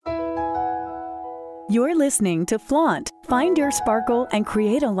You're listening to Flaunt. Find your sparkle and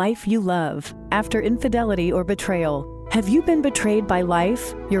create a life you love. After infidelity or betrayal, have you been betrayed by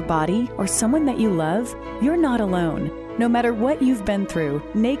life, your body, or someone that you love? You're not alone. No matter what you've been through,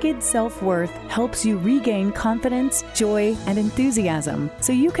 Naked Self-Worth helps you regain confidence, joy, and enthusiasm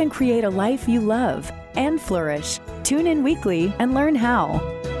so you can create a life you love and flourish. Tune in weekly and learn how.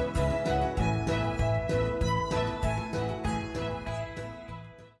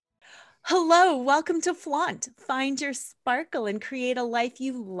 Hello, welcome to Flaunt. Find your sparkle and create a life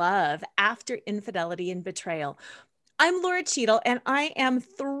you love after infidelity and betrayal. I'm Laura Cheadle, and I am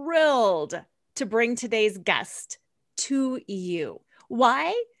thrilled to bring today's guest to you.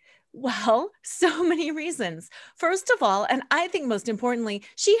 Why? Well, so many reasons. First of all, and I think most importantly,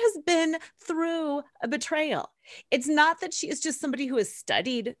 she has been through a betrayal. It's not that she is just somebody who has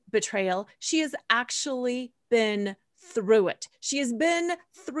studied betrayal. She has actually been through it. She has been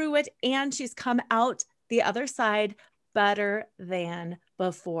through it, and she's come out the other side better than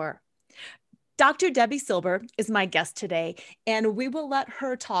before. Dr. Debbie Silber is my guest today, and we will let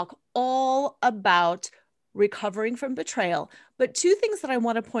her talk all about recovering from betrayal. But two things that I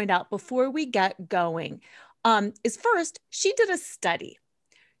want to point out before we get going is first, she did a study.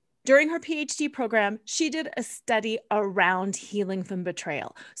 During her PhD program, she did a study around healing from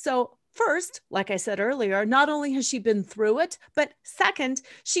betrayal. So first, like I said earlier, not only has she been through it, but second,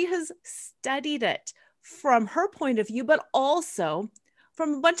 she has studied it from her point of view, but also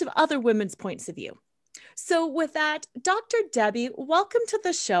from a bunch of other women's points of view. So with that, Dr. Debbie, welcome to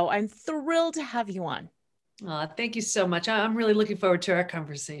the show. I'm thrilled to have you on. Thank you so much. I'm really looking forward to our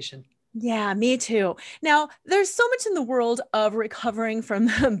conversation. Yeah, me too. Now, there's so much in the world of recovering from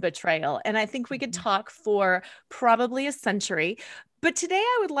betrayal, and I think we could talk for probably a century. But today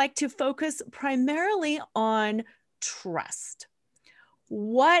I would like to focus primarily on trust.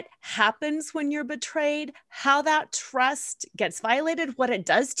 What happens when you're betrayed, how that trust gets violated, what it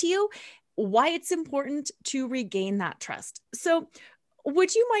does to you, why it's important to regain that trust. So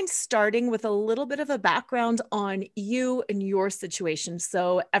would you mind starting with a little bit of a background on you and your situation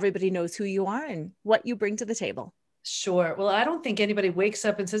so everybody knows who you are and what you bring to the table? Sure. Well, I don't think anybody wakes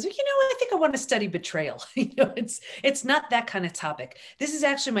up and says, I think I want to study betrayal. It's not that kind of topic. This is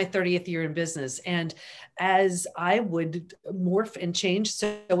actually my 30th year in business. And as I would morph and change,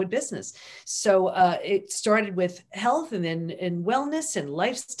 so would business. So it started with health and then in wellness and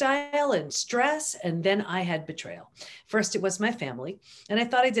lifestyle and stress. And then I had betrayal. First, it was my family. And I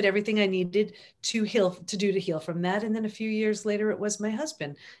thought I did everything I needed to heal from that. And then a few years later, it was my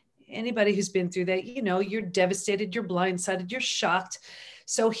husband. Anybody who's been through that, you're devastated, you're blindsided, you're shocked.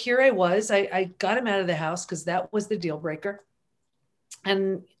 So here I was, I got him out of the house because that was the deal breaker.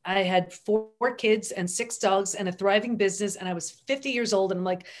 And I had 4 kids and 6 dogs and a thriving business. And I was 50 years old. And I'm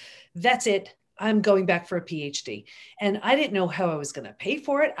like, that's it. I'm going back for a PhD. And I didn't know how I was going to pay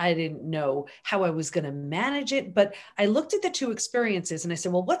for it. I didn't know how I was going to manage it. But I looked at the 2 experiences and I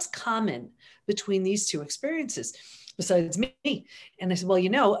said, well, what's common between these 2 experiences? Besides me. And I said,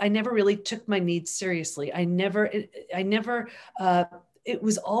 well, I never really took my needs seriously. It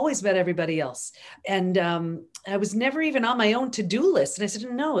was always about everybody else. And I was never even on my own to-do list. And I said,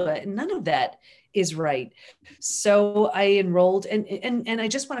 no, none of that is right. So I enrolled and I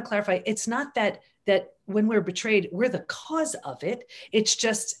just want to clarify, it's not that when we're betrayed, we're the cause of it. It's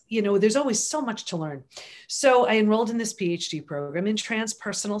just, there's always so much to learn. So I enrolled in this PhD program in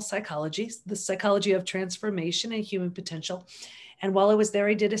transpersonal psychology, the psychology of transformation and human potential. And while I was there,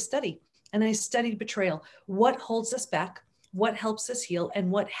 I did a study and I studied betrayal. What holds us back? What helps us heal? And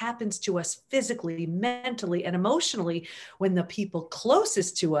what happens to us physically, mentally, and emotionally when the people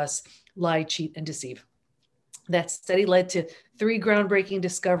closest to us lie, cheat, and deceive? That study led to 3 groundbreaking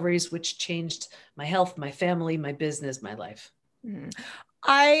discoveries, which changed my health, my family, my business, my life.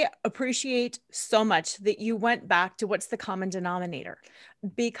 I appreciate so much that you went back to what's the common denominator,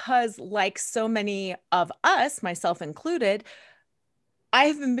 because like so many of us, myself included, I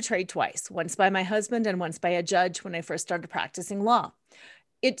have been betrayed twice, once by my husband and once by a judge when I first started practicing law.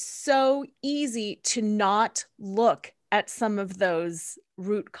 It's so easy to not look at some of those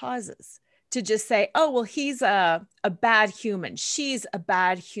root causes, to just say, oh, well, he's a bad human. She's a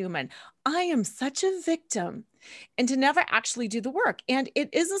bad human. I am such a victim. And to never actually do the work. And it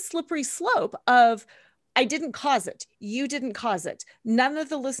is a slippery slope of, I didn't cause it. You didn't cause it. None of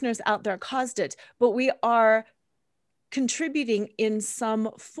the listeners out there caused it, but we are contributing in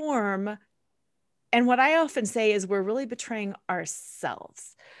some form. And what I often say is we're really betraying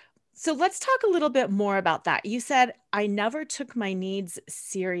ourselves. So let's talk a little bit more about that. You said, I never took my needs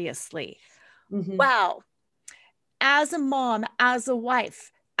seriously. Mm-hmm. Wow. As a mom, as a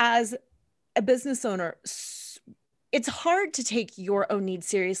wife, as a business owner, it's hard to take your own needs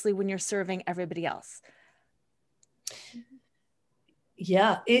seriously when you're serving everybody else.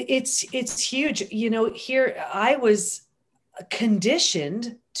 Yeah, it's huge. Here I was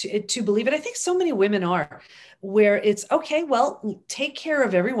conditioned to believe it. I think so many women are, where it's okay, well, take care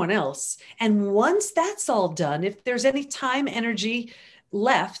of everyone else. And once that's all done, if there's any time, energy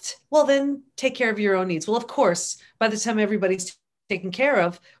left, well, then take care of your own needs. Well, of course, by the time everybody's taken care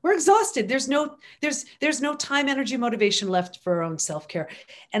of, we're exhausted. There's no time, energy, motivation left for our own self-care.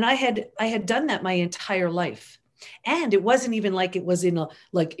 And I had done that my entire life. And it wasn't even like it was in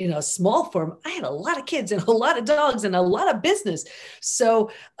a small form. I had a lot of kids and a lot of dogs and a lot of business.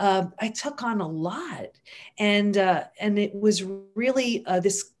 So I took on a lot, and it was really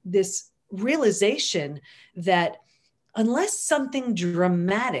this realization that unless something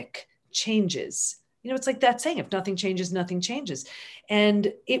dramatic changes, it's like that saying, if nothing changes, nothing changes.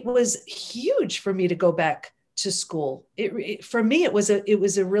 And it was huge for me to go back to school. For me, it was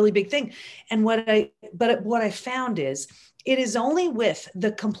a really big thing. And what I found is, it is only with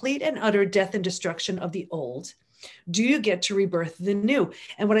the complete and utter death and destruction of the old do you get to rebirth the new.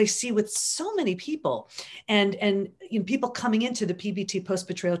 And what I see with so many people, and people coming into the PBT, Post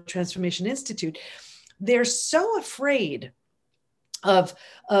Betrayal Transformation Institute, they're so afraid of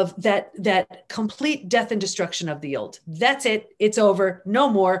that complete death and destruction of the old. That's it. It's over. No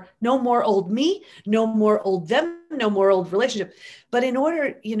more old me, no more old them, no more old relationship. But in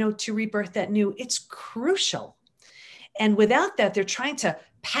order, to rebirth that new, it's crucial. And without that, they're trying to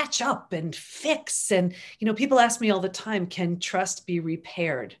patch up and fix. And, people ask me all the time, can trust be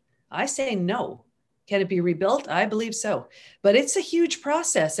repaired? I say no. Can it be rebuilt? I believe so. But it's a huge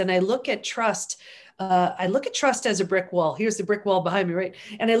process. And I look at trust as a brick wall. Here's the brick wall behind me, right?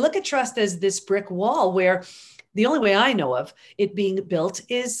 And I look at trust as this brick wall where the only way I know of it being built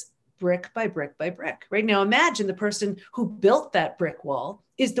is brick by brick by brick. Right now, imagine the person who built that brick wall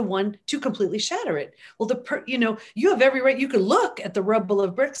is the one to completely shatter it. Well, you have every right. You could look at the rubble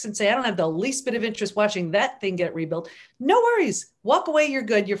of bricks and say, I don't have the least bit of interest watching that thing get rebuilt. No worries. Walk away. You're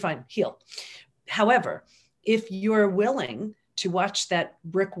good. You're fine. Heal. However, if you're willing to watch that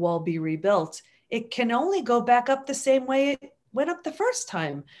brick wall be rebuilt, it can only go back up the same way it went up the first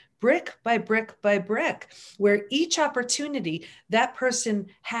time, brick by brick by brick, where each opportunity that person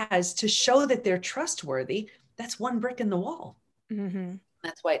has to show that they're trustworthy, that's one brick in the wall. Mm-hmm.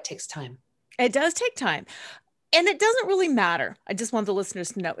 That's why it takes time. It does take time. And it doesn't really matter. I just want the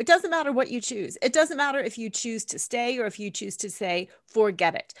listeners to know, it doesn't matter what you choose. It doesn't matter if you choose to stay or if you choose to say,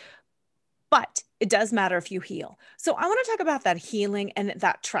 forget it. But it does matter if you heal. So I want to talk about that healing and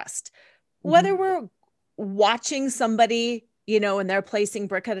that trust. Whether we're watching somebody, and they're placing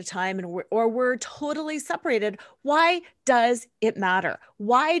brick at a time, or we're totally separated, why does it matter?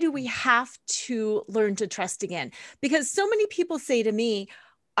 Why do we have to learn to trust again? Because so many people say to me,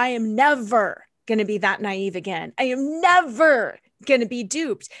 I am never going to be that naive again. I am never going to be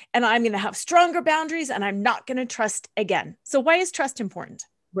duped, and I'm going to have stronger boundaries, and I'm not going to trust again. So why is trust important?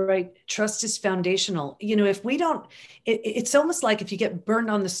 Right. Trust is foundational. If we don't, it's almost like if you get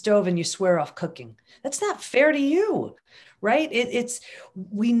burned on the stove and you swear off cooking. That's not fair to you, right?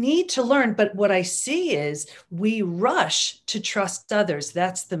 We need to learn. But what I see is we rush to trust others.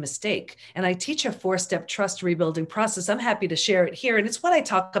 That's the mistake. And I teach a 4-step trust rebuilding process. I'm happy to share it here. And it's what I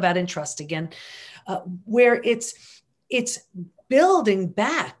talk about in Trust Again, where it's building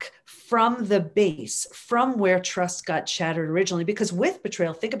back from the base, from where trust got shattered originally. Because with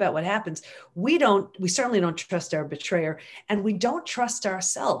betrayal, think about what happens. We certainly don't trust our betrayer, and we don't trust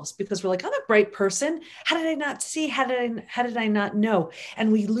ourselves because we're like, I'm a bright person. How did I not see? How did I not know?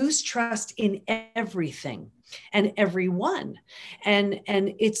 And we lose trust in everything and everyone. And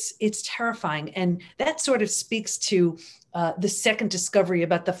it's terrifying. And that sort of speaks to the second discovery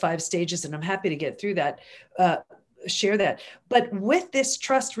about the 5 stages. And I'm happy to get through that, share that. But with this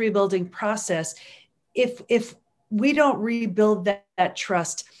trust rebuilding process, if we don't rebuild that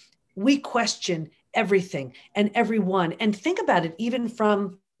trust, we question everything and everyone. And think about it, even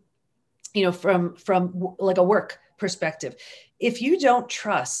from like a work perspective. If you don't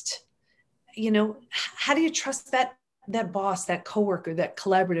trust, how do you trust that boss, that coworker, that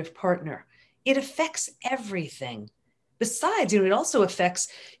collaborative partner? It affects everything. Besides, it also affects,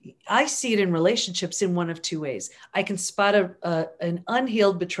 I see it in relationships in one of 2 ways. I can spot an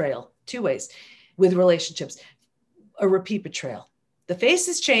unhealed betrayal 2 ways with relationships. A repeat betrayal. The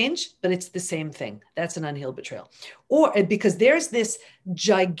faces change, but it's the same thing. That's an unhealed betrayal. Or because there's this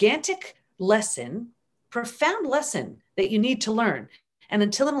gigantic lesson, profound lesson that you need to learn. And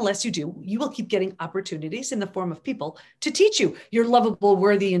until and unless you do, you will keep getting opportunities in the form of people to teach you you're lovable,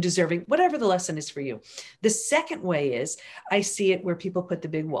 worthy, and deserving, whatever the lesson is for you. The second way is I see it where people put the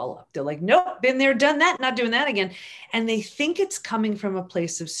big wall up. They're like, nope, been there, done that, not doing that again. And they think it's coming from a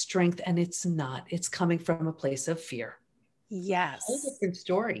place of strength, and it's not. It's coming from a place of fear. Yes. Whole different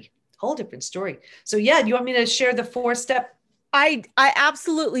story. Whole different story. So yeah, do you want me to share the 4-step? I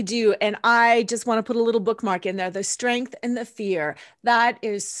absolutely do. And I just want to put a little bookmark in there, the strength and the fear. That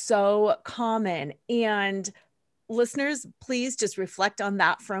is so common. And listeners, please just reflect on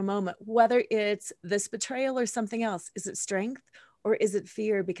that for a moment, whether it's this betrayal or something else. Is it strength or is it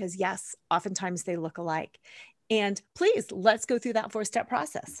fear? Because yes, oftentimes they look alike. And please, let's go through that 4-step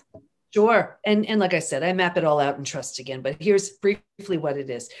process. Sure. And like I said, I map it all out in trust again, but here's briefly what it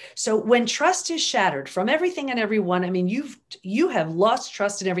is. So when trust is shattered from everything and everyone, I mean, you have lost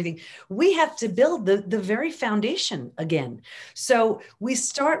trust in everything. We have to build the very foundation again. So we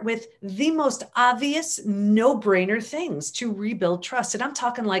start with the most obvious no-brainer things to rebuild trust. And I'm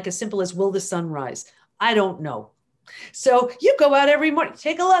talking like as simple as, will the sun rise? I don't know. So you go out every morning,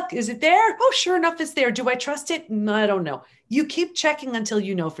 take a look. Is it there? Oh, sure enough, it's there. Do I trust it? No, I don't know. You keep checking until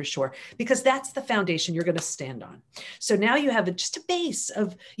you know for sure, because that's the foundation you're going to stand on. So now you have just a base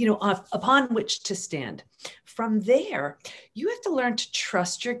of, upon which to stand. From there, you have to learn to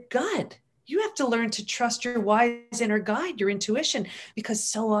trust your gut. You have to learn to trust your wise inner guide, your intuition, because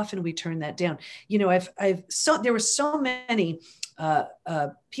so often we turn that down. There were so many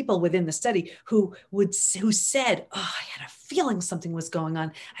people within the study who said, oh, I had a feeling something was going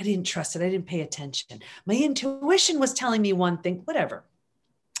on. I didn't trust it. I didn't pay attention. My intuition was telling me one thing, whatever.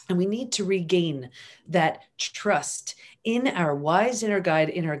 And we need to regain that trust in our wise inner guide,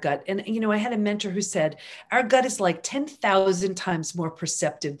 in our gut. And, I had a mentor who said, our gut is like 10,000 times more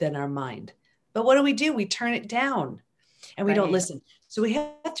perceptive than our mind. But what do? We turn it down and we don't listen. So we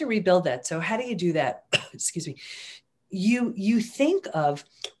have to rebuild that. So how do you do that? Excuse me. You think of,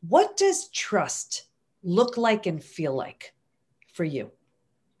 what does trust look like and feel like for you?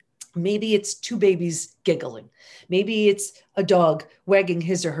 Maybe it's 2 babies giggling. Maybe it's a dog wagging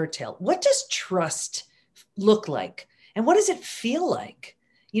his or her tail. What does trust look like? And what does it feel like?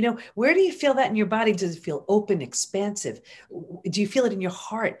 Where do you feel that in your body? Does it feel open, expansive? Do you feel it in your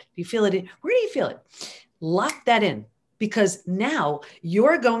heart? Do you feel it where do you feel it? Lock that in. Because now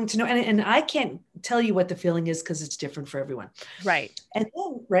you're going to know, and I can't tell you what the feeling is because it's different for everyone. Right. And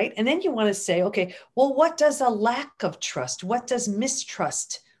then you want to say, okay, well, what does a lack of trust? What does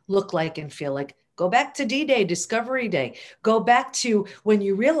mistrust look like and feel like? Go back to D-Day, Discovery Day. Go back to when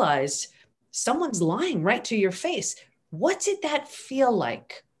you realized someone's lying right to your face. What did that feel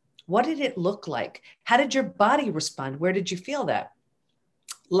like? What did it look like? How did your body respond? Where did you feel that?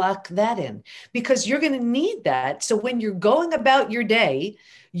 Lock that in, because you're going to need that. So when you're going about your day,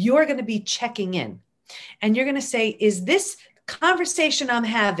 you're going to be checking in and you're going to say, is this conversation I'm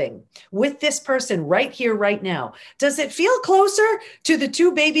having with this person right here, right now, does it feel closer to the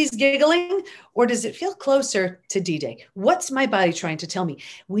 2 babies giggling, or does it feel closer to D-Day? What's my body trying to tell me?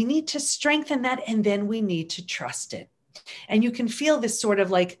 We need to strengthen that, and then we need to trust it. And you can feel this sort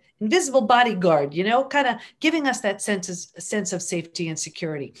of like invisible bodyguard, kind of giving us that sense of safety and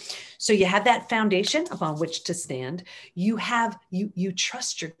security. So you have that foundation upon which to stand. You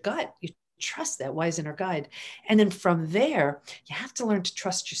trust your gut. You trust that wise inner guide. And then from there, you have to learn to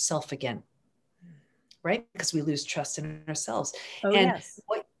trust yourself again, right? Because we lose trust in ourselves. Oh, and yes.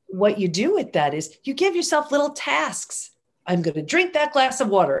 what you do with that is you give yourself little tasks. I'm going to drink that glass of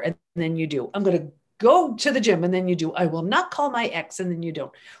water. And then you do. I'm going to go to the gym, and then you do. I will not call my ex, and then you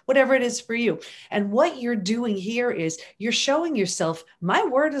don't. Whatever it is for you. And what you're doing here is you're showing yourself, my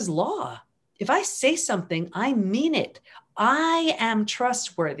word is law. If I say something, I mean it. I am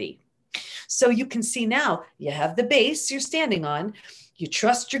trustworthy. So you can see now you have the base you're standing on. You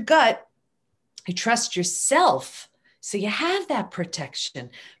trust your gut. You trust yourself. So you have that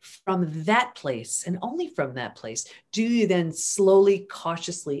protection. From that place, and only from that place, do you then slowly,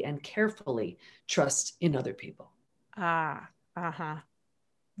 cautiously, and carefully trust in other people.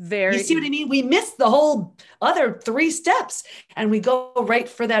 Very. You see what I mean? We miss the whole other 3 steps and we go right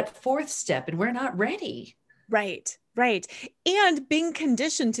for that 4th step, and we're not ready. Right. And being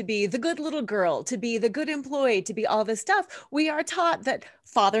conditioned to be the good little girl, to be the good employee, to be all this stuff, we are taught that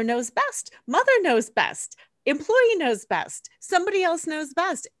father knows best, mother knows best, employee knows best, somebody else knows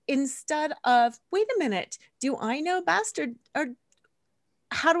best, instead of, wait a minute, do I know best, or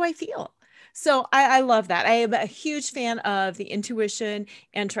how do I feel? So I love that. I am a huge fan of the intuition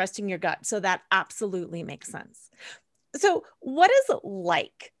and trusting your gut. So that absolutely makes sense. So what is it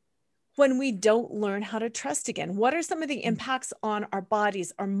like when we don't learn how to trust again? What are some of the impacts on our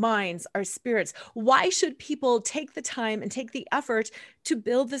bodies, our minds, our spirits? Why should people take the time and take the effort to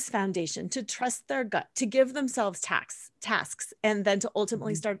build this foundation, to trust their gut, to give themselves tasks, and then to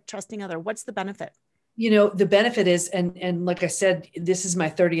ultimately start trusting other? What's the benefit? The benefit is, and like I said, this is my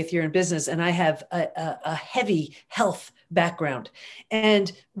 30th year in business, and I have a heavy health background.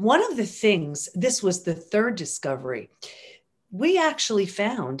 And one of the things, this was the third discovery, we actually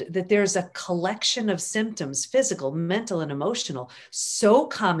found that there's a collection of symptoms, physical, mental, and emotional, so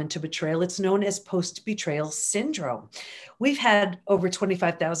common to betrayal. It's known as post-betrayal syndrome. We've had over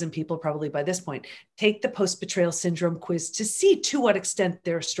 25,000 people, probably by this point, take the post-betrayal syndrome quiz to see to what extent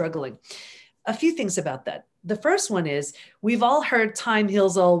they're struggling. A few things about that. The first one is, we've all heard time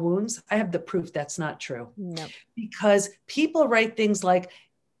heals all wounds. I have the proof that's not true. No. Because people write things like,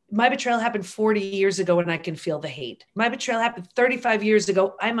 my betrayal happened 40 years ago and I can feel the hate. My betrayal happened 35 years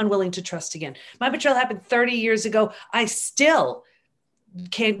ago. I'm unwilling to trust again. My betrayal happened 30 years ago. I still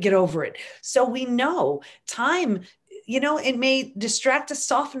can't get over it. So we know time, it may distract us,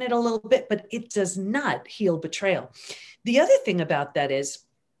 soften it a little bit, but it does not heal betrayal. The other thing about that is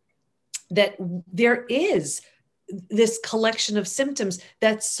that there is this collection of symptoms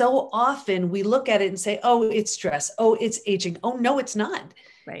that so often we look at it and say, oh, it's stress. Oh, it's aging. Oh, no, it's not.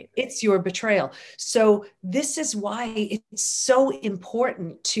 Right. It's your betrayal. So this is why it's so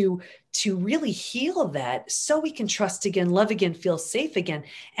important to really heal that, so we can trust again, love again, feel safe again.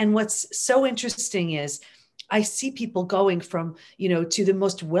 And what's so interesting is, I see people going from, to the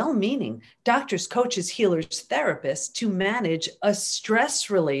most well-meaning doctors, coaches, healers, therapists to manage a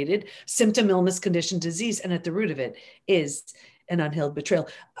stress-related symptom, illness, condition, disease. And at the root of it is an unhealed betrayal.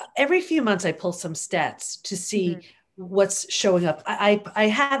 Every few months, I pull some stats to see what's showing up. I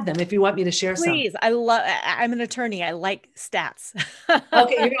have them if you want me to share some. Please. I'm an attorney. I like stats.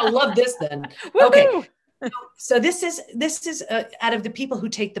 Okay. You're going to love this then. Okay. So this is out of the people who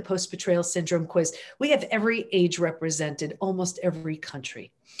take the post-betrayal syndrome quiz, we have every age represented, almost every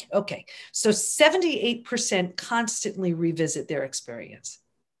country. Okay. So 78% constantly revisit their experience.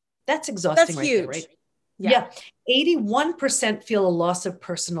 That's exhausting. That's huge. There, right? Yeah. 81% feel a loss of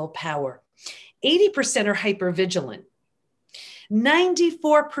personal power. 80% are hypervigilant.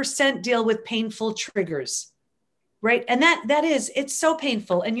 94% deal with painful triggers. Right. And it's so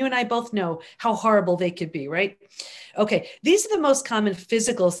painful. And you and I both know how horrible they could be. Right. Okay. These are the most common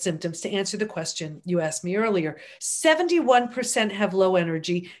physical symptoms to answer the question you asked me earlier. 71% have low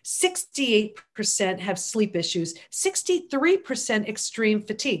energy. 68% have sleep issues. 63% extreme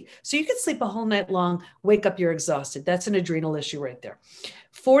fatigue. So you could sleep a whole night long, wake up, you're exhausted. That's an adrenal issue right there.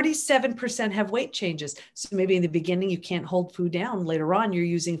 47% have weight changes. So maybe in the beginning, you can't hold food down. Later on, you're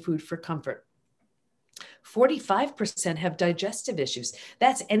using food for comfort. 45% have digestive issues.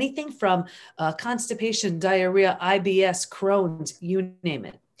 That's anything from constipation, diarrhea, IBS, Crohn's, you name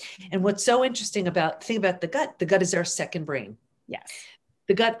it. And what's so interesting think about the gut is our second brain. Yes.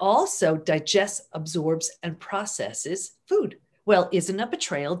 The gut also digests, absorbs, and processes food. Well, isn't a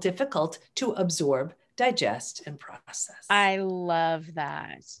betrayal difficult to absorb, digest, and process? I love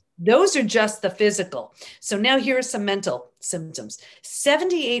that. Those are just the physical. So now here are some mental symptoms.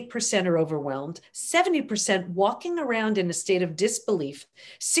 78% are overwhelmed, 70% walking around in a state of disbelief,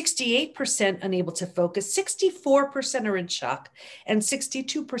 68% unable to focus, 64% are in shock, and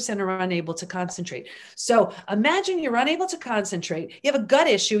 62% are unable to concentrate. So imagine you're unable to concentrate, you have a gut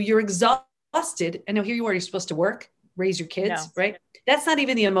issue, you're exhausted, and now here you are, you're supposed to work, raise your kids, right? That's not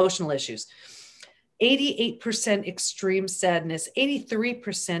even the emotional issues. 88% extreme sadness,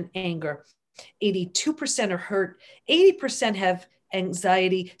 83% anger, 82% are hurt, 80% have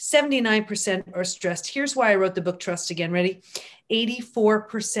anxiety, 79% are stressed. Here's why I wrote the book, Trust Again. Ready?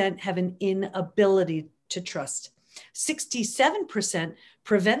 84% have an inability to trust. 67%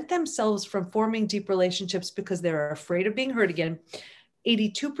 prevent themselves from forming deep relationships because they're afraid of being hurt again.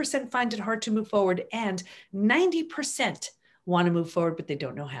 82% find it hard to move forward, and 90% want to move forward, but they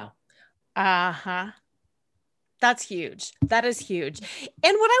don't know how. That's huge. That is huge.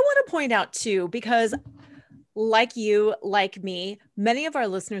 And what I want to point out too, because like you, like me, many of our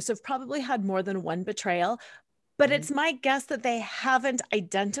listeners have probably had more than one betrayal, but it's my guess that they haven't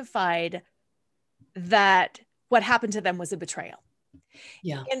identified that what happened to them was a betrayal.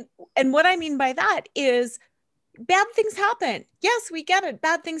 Yeah. And what I mean by that is bad things happen. Yes, we get it.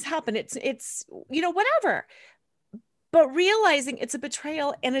 Bad things happen. It's whatever. But realizing it's a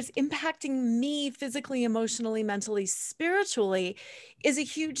betrayal and it's impacting me physically, emotionally, mentally, spiritually is a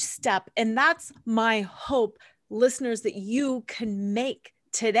huge step. And that's my hope, listeners, that you can make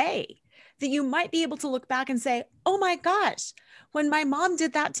today. that you might be able to look back and say, oh my gosh, when my mom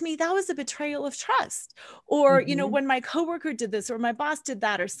did that to me, that was a betrayal of trust. Or, you know, when my coworker did this, or my boss did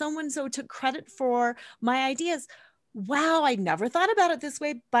that, or someone so took credit for my ideas. Wow, I never thought about it this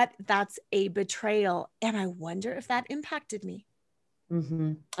way, but that's a betrayal. And I wonder if that impacted me.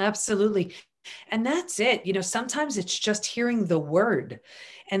 Absolutely. And that's it. You know, sometimes it's just hearing the word.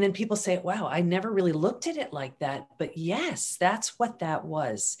 And then people say, wow, I never really looked at it like that. But yes, that's what that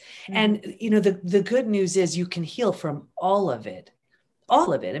was. And, you know, the good news is you can heal from all of it.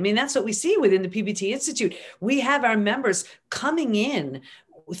 All of it. I mean, that's what we see within the PBT Institute. We have our members coming in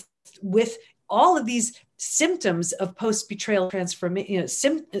with all of these symptoms of post-betrayal transformation,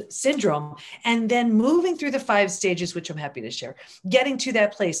 syndrome, and then moving through the 5 stages, which I'm happy to share, getting to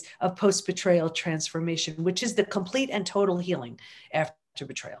that place of post-betrayal transformation, which is the complete and total healing after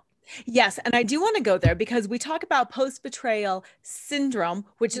betrayal. Yes. And I do want to go there because we talk about post-betrayal syndrome,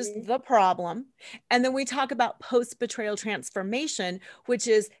 which is the problem. And then we talk about post-betrayal transformation, which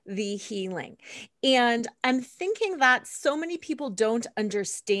is the healing. And I'm thinking that so many people don't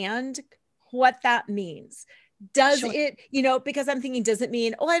understand what that means. Does it, you know, because I'm thinking, does it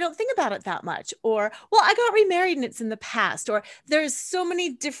mean, oh, I don't think about it that much? Or, well, I got remarried and it's in the past. Or there's so many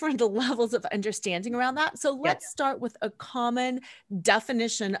different levels of understanding around that. So let's start with a common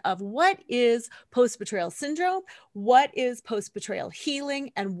definition of what is post-betrayal syndrome, what is post-betrayal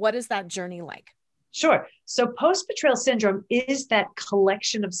healing, and what is that journey like? Sure. So post-betrayal syndrome is that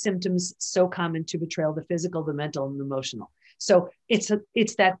collection of symptoms so common to betrayal, the physical, the mental, and the emotional. So it's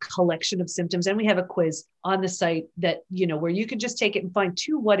that collection of symptoms. And we have a quiz on the site that, you know, where you can just take it and find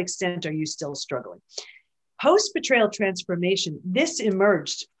to what extent are you still struggling. Post-betrayal transformation, this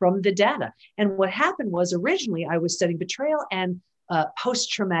emerged from the data. And what happened was originally I was studying betrayal and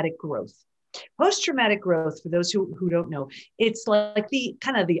post-traumatic growth. Post-traumatic growth, for those who don't know, it's like the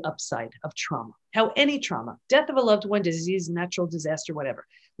kind of the upside of trauma. How any trauma, death of a loved one, disease, natural disaster, whatever,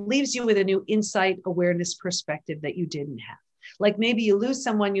 leaves you with a new insight, awareness, perspective that you didn't have. Like maybe you lose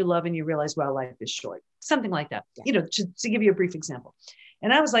someone you love and you realize, wow, life is short. Something like that. You know, to give you a brief example.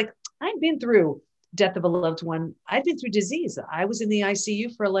 And I was like, I'd been through death of a loved one. I'd been through disease. I was in the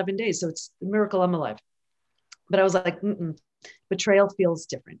ICU for 11 days. So it's a miracle I'm alive. But I was like, betrayal feels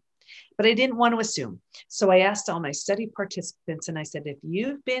different. But I didn't want to assume. So I asked all my study participants and I said, if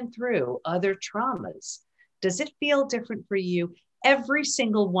you've been through other traumas, does it feel different for you? Every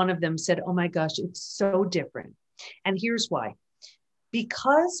single one of them said, oh my gosh, it's so different. And here's why.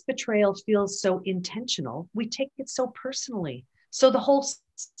 Because betrayal feels so intentional, we take it so personally. So the whole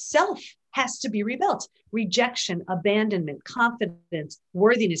self has to be rebuilt. Rejection, abandonment, confidence,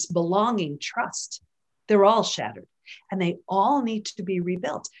 worthiness, belonging, trust. They're all shattered and they all need to be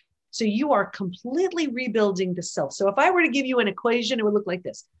rebuilt. So you are completely rebuilding the self. So if I were to give you an equation, it would look like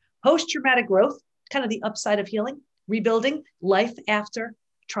this. Post-traumatic growth, kind of the upside of healing, rebuilding life after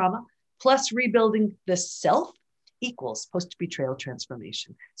trauma, plus rebuilding the self equals post-betrayal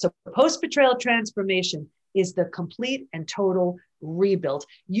transformation. So post-betrayal transformation is the complete and total rebuild.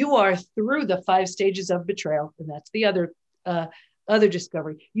 You are through the 5 stages of betrayal, and that's the other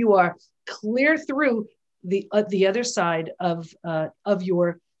discovery. You are clear through the other side of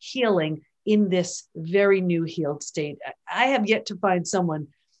your healing in this very new healed state. I have yet to find someone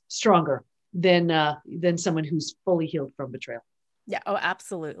stronger than someone who's fully healed from betrayal. Yeah. Oh,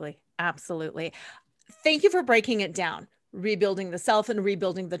 absolutely. Absolutely. Thank you for breaking it down, rebuilding the self and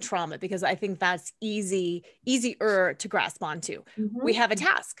rebuilding the trauma, because I think that's easier to grasp onto. We have a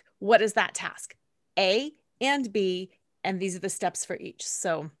task. What is that task? A and B, and these are the steps for each.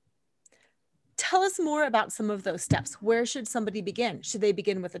 So tell us more about some of those steps. Where should somebody begin? Should they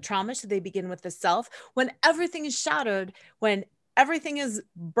begin with the trauma? Should they begin with the self? When everything is shattered, when everything is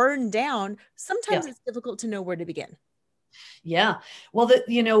burned down, sometimes it's difficult to know where to begin. Yeah. Well,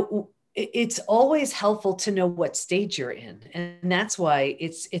 it's always helpful to know what stage you're in. And that's why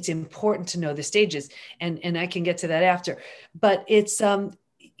it's important to know the stages. And I can get to that after. But it's, I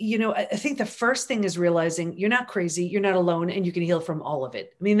think the first thing is realizing you're not crazy, you're not alone, and you can heal from all of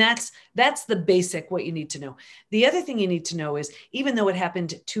it. I mean, that's the basic, what you need to know. The other thing you need to know is, even though it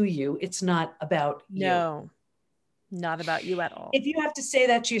happened to you, it's not about you. No, not about you at all. If you have to say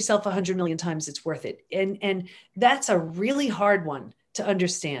that to yourself 100 million times, it's worth it. And that's a really hard one to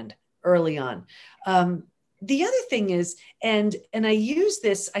understand early on. The other thing is, and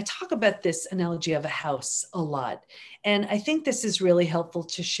I talk about this analogy of a house a lot. And I think this is really helpful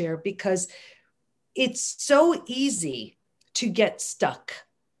to share because it's so easy to get stuck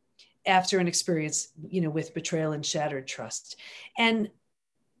after an experience, with betrayal and shattered trust. And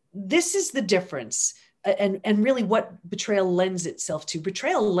this is the difference and really what betrayal lends itself to.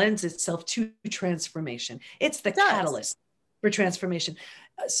 Betrayal lends itself to transformation. It's the catalyst for transformation.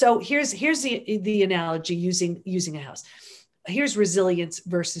 So here's the analogy using a house. Here's resilience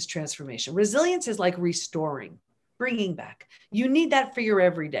versus transformation. Resilience is like restoring, bringing back. You need that for your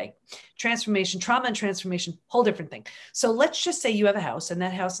everyday. Transformation, trauma and transformation, whole different thing. So let's just say you have a house and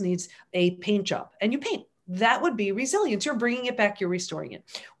that house needs a paint job and you paint. That would be resilience. You're bringing it back, you're restoring it.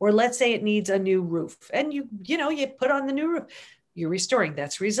 Or let's say it needs a new roof and you put on the new roof. You're restoring.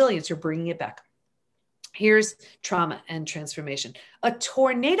 That's resilience. You're bringing it back. Here's trauma and transformation. A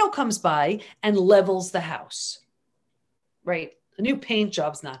tornado comes by and levels the house, right? A new paint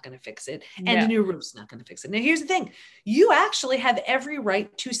job's not going to fix it. And a new roof's not going to fix it. Now, here's the thing. You actually have every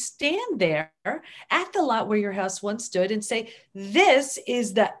right to stand there at the lot where your house once stood and say, this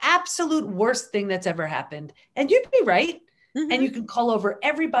is the absolute worst thing that's ever happened. And you'd be right. Mm-hmm. And you can call over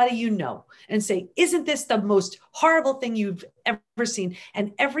everybody you know and say, isn't this the most horrible thing you've ever seen?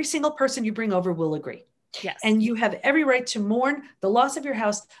 And every single person you bring over will agree. Yes. And you have every right to mourn the loss of your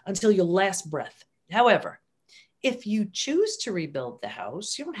house until your last breath. However, if you choose to rebuild the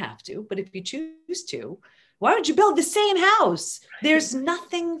house, you don't have to, but if you choose to, why would you build the same house? There's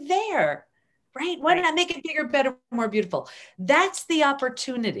nothing there, right? Why not make it bigger, better, more beautiful? That's the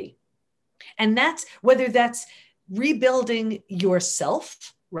opportunity. And that's whether that's rebuilding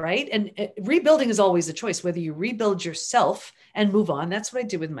yourself, right? And rebuilding is always a choice, whether you rebuild yourself and move on. That's what I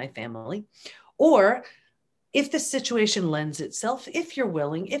do with my family. Or if the situation lends itself, if you're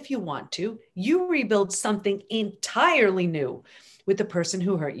willing, if you want to, you rebuild something entirely new with the person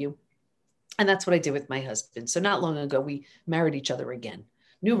who hurt you. And that's what I did with my husband. So not long ago, we married each other again.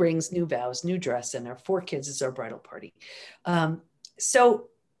 New rings, new vows, new dress, and our 4 kids is our bridal party. So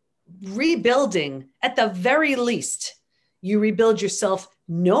rebuilding, at the very least, you rebuild yourself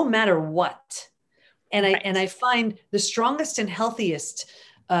no matter what. And I find the strongest and healthiest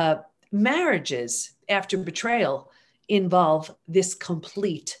marriages after betrayal involve this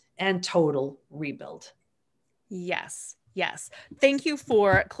complete and total rebuild. Yes. Yes. Thank you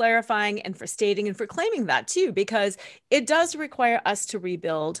for clarifying and for stating and for claiming that too, because it does require us to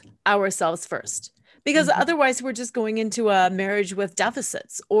rebuild ourselves first. Because otherwise we're just going into a marriage with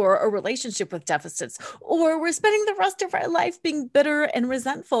deficits or a relationship with deficits, or we're spending the rest of our life being bitter and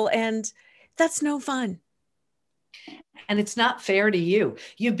resentful. And that's no fun. And it's not fair to you.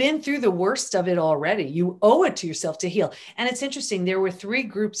 You've been through the worst of it already. You owe it to yourself to heal. And it's interesting. There were 3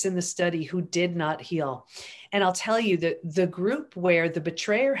 groups in the study who did not heal. And I'll tell you that the group where the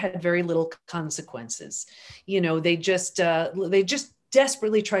betrayer had very little consequences, they just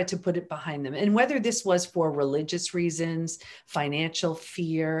desperately tried to put it behind them. And whether this was for religious reasons, financial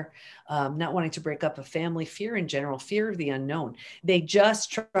fear, not wanting to break up a family, fear in general, fear of the unknown, they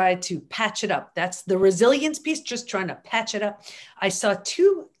just tried to patch it up. That's the resilience piece, just trying to patch it up. I saw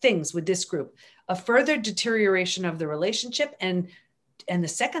 2 things with this group: a further deterioration of the relationship. And the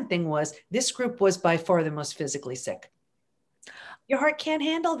second thing was this group was by far the most physically sick. Your heart can't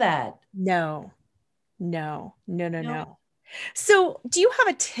handle that. No. So do you have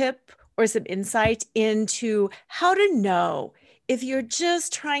a tip or some insight into how to know if you're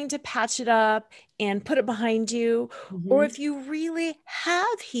just trying to patch it up and put it behind you, or if you really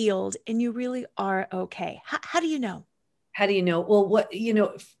have healed and you really are okay? How do you know? How do you know? Well,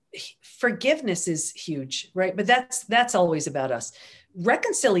 forgiveness is huge, right? But that's always about us.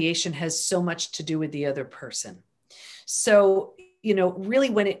 Reconciliation has so much to do with the other person. So,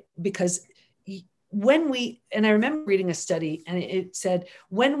 really because and I remember reading a study and it said,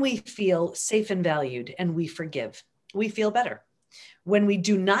 when we feel safe and valued and we forgive, we feel better. When we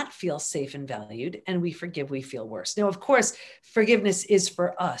do not feel safe and valued and we forgive, we feel worse. Now, of course, forgiveness is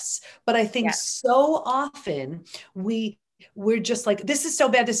for us, but I think so often we're just like, this is so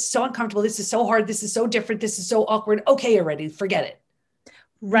bad. This is so uncomfortable. This is so hard. This is so different. This is so awkward. Okay, already forget it.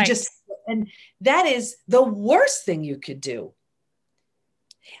 Right. And that is the worst thing you could do.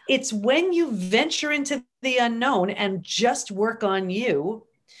 It's when you venture into the unknown and just work on you,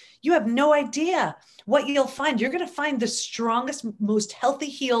 you have no idea what you'll find. You're going to find the strongest, most healthy,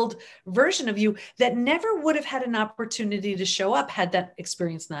 healed version of you that never would have had an opportunity to show up had that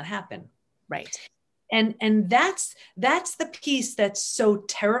experience not happened. Right. And that's the piece that's so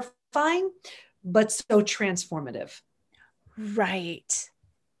terrifying, but so transformative. Right.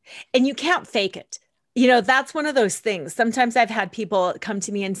 And you can't fake it. That's one of those things. Sometimes I've had people come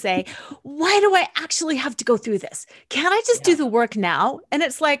to me and say, why do I actually have to go through this? Can't I just do the work now? And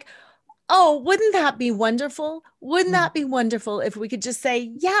it's like, Oh, wouldn't that be wonderful? Wouldn't Mm. that be wonderful if we could just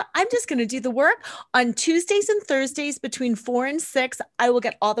say, yeah, I'm just going to do the work on Tuesdays and Thursdays between 4 and 6. I will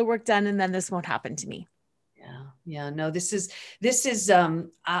get all the work done and then this won't happen to me. Yeah. Yeah. No, this is,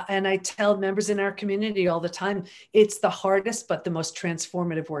 and I tell members in our community all the time, it's the hardest, but the most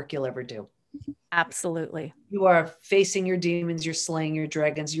transformative work you'll ever do. Absolutely. You are facing your demons, you're slaying your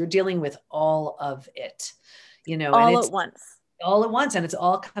dragons, you're dealing with all of it, and All it's at once. all at once, and it's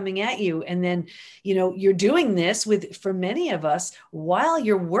all coming at you. And then, you're doing this for many of us, while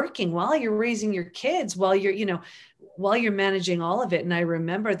you're working, while you're raising your kids, while you're managing all of it. And I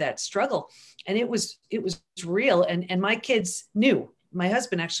remember that struggle, and it was real. And my kids knew. My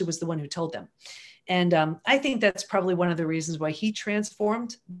husband actually was the one who told them. And I think that's probably one of the reasons why he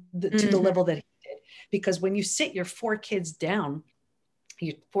transformed to the level that he did. Because when you sit your 4 kids down,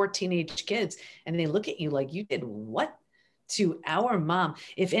 your 4 teenage kids, and they look at you like, you did what to our mom?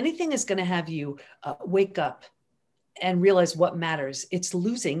 If anything is going to have you wake up and realize what matters, it's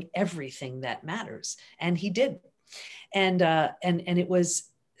losing everything that matters. And he did. And it was,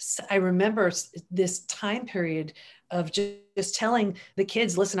 I remember this time period of just telling the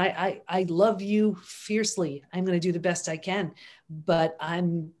kids, listen, I love you fiercely. I'm going to do the best I can, but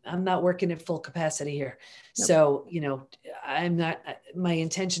I'm not working at full capacity here. Nope. So, my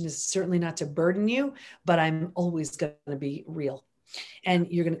intention is certainly not to burden you, but I'm always going to be real. And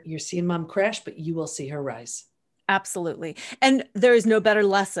you're seeing mom crash, but you will see her rise. Absolutely. And there is no better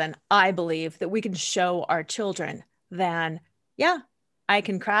lesson, I believe, that we can show our children than, I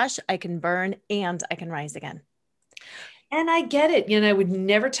can crash, I can burn, and I can rise again. And I get it. I would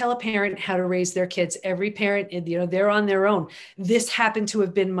never tell a parent how to raise their kids. Every parent, they're on their own. This happened to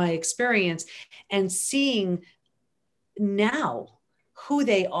have been my experience. And seeing now who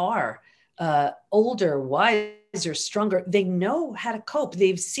they are, older, wiser, stronger, they know how to cope.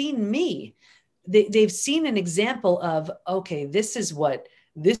 They've seen me. They've seen an example of, okay, this is what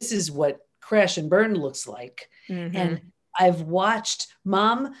crash and burn looks like. Mm-hmm. And I've watched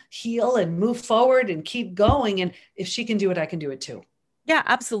mom heal and move forward and keep going. And if she can do it, I can do it too. Yeah,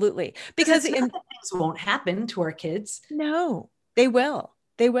 absolutely. Because things won't happen to our kids. No, they will.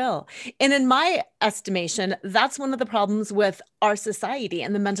 They will. And in my estimation, that's one of the problems with our society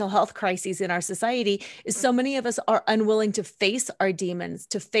and the mental health crises in our society is so many of us are unwilling to face our demons,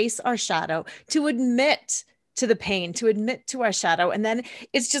 to face our shadow, to admit to the pain, to admit to our shadow. And then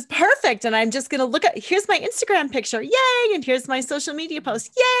it's just perfect. And I'm just going to look at, here's my Instagram picture. Yay. And here's my social media post.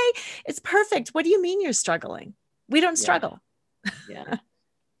 Yay. It's perfect. What do you mean you're struggling? We don't struggle. Yeah.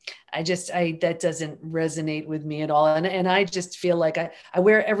 That doesn't resonate with me at all. And I just feel like I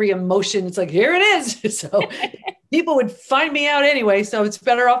wear every emotion. It's like, here it is. So people would find me out anyway. So it's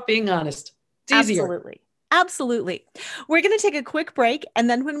better off being honest. It's easier. Absolutely. Absolutely. We're going to take a quick break. And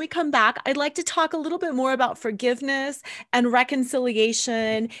then when we come back, I'd like to talk a little bit more about forgiveness and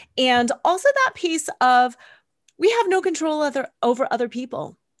reconciliation. And also that piece of we have no control over other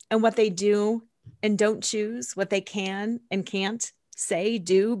people and what they do and don't choose, what they can and can't say,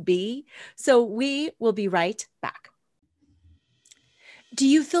 do, be. So we will be right back. Do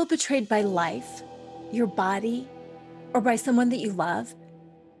you feel betrayed by life, your body, or by someone that you love?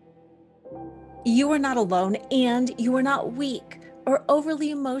 You are not alone, and you are not weak or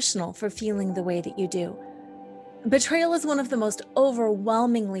overly emotional for feeling the way that you do. Betrayal is one of the most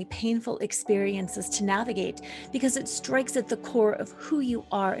overwhelmingly painful experiences to navigate because it strikes at the core of who you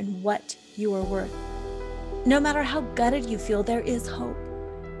are and what you are worth. No matter how gutted you feel, there is hope.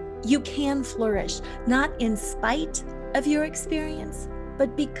 You can flourish, not in spite of your experience,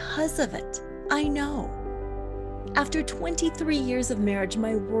 but because of it. I know. After 23 years of marriage,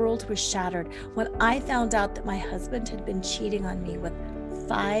 my world was shattered when I found out that my husband had been cheating on me with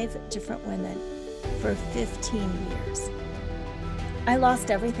 5 different women for 15 years. I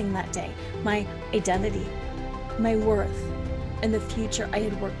lost everything that day, my identity, my worth, and the future I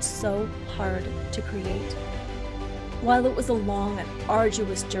had worked so hard to create. While it was a long and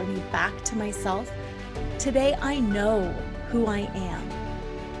arduous journey back to myself, today I know who I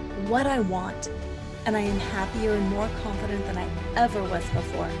am, what I want, and I am happier and more confident than I ever was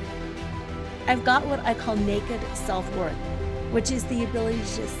before. I've got what I call naked self-worth, which is the ability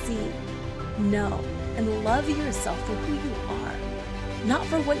to see, know, and love yourself for who you are, not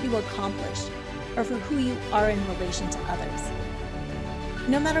for what you accomplish or for who you are in relation to others.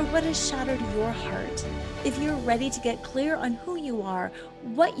 No matter what has shattered your heart, if you're ready to get clear on who you are,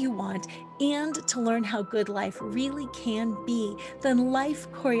 what you want, and to learn how good life really can be, then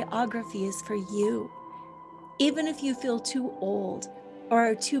Life Choreography is for you. Even if you feel too old or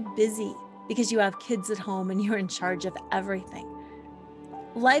are too busy because you have kids at home and you're in charge of everything,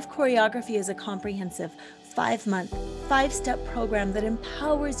 Life Choreography is a comprehensive 5-month, 5-step program that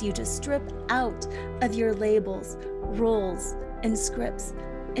empowers you to strip out of your labels, roles, and scripts,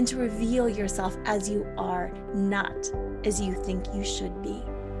 and to reveal yourself as you are, not as you think you should be.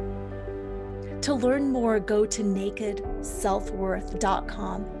 To learn more, go to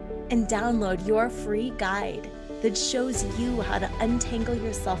nakedselfworth.com and download your free guide that shows you how to untangle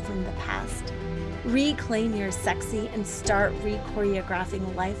yourself from the past, reclaim your sexy, and start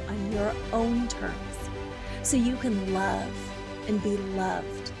re-choreographing life on your own terms so you can love and be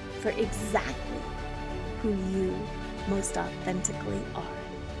loved for exactly who you most authentically are.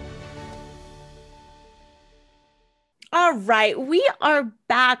 All right, we are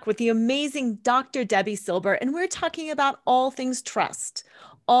back with the amazing Dr. Debbie Silber, and we're talking about all things trust,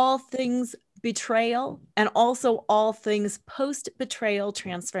 all things betrayal, and also all things post-betrayal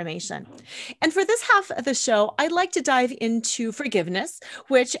transformation. And for this half of the show, I'd like to dive into forgiveness,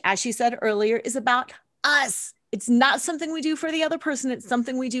 which, as she said earlier, is about us. It's not something we do for the other person. It's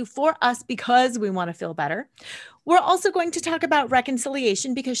something we do for us because we want to feel better. We're also going to talk about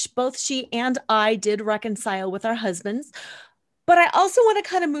reconciliation because both she and I did reconcile with our husbands. But I also want to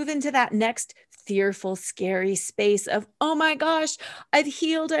kind of move into that next fearful, scary space of, oh my gosh, I've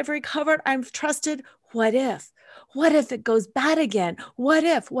healed, I've recovered, I've trusted. What if? What if it goes bad again? What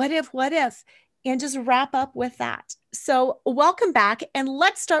if? And just wrap up with that. So welcome back. And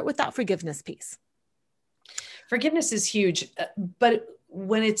let's start with that forgiveness piece. Forgiveness is huge, but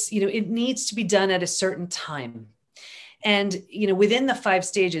when it's, it needs to be done at a certain time. And, within the 5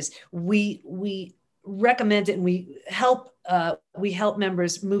 stages, we recommend it and we help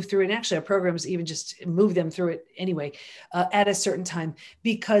members move through it. And actually our programs even just move them through it anyway, at a certain time,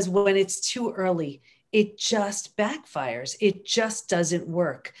 because when it's too early, it just backfires. It just doesn't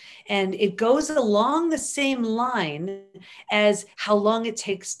work. And it goes along the same line as how long it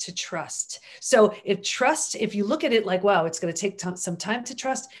takes to trust. So if you look at it like, wow, it's going to take some time to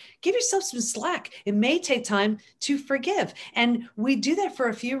trust, give yourself some slack. It may take time to forgive. And we do that for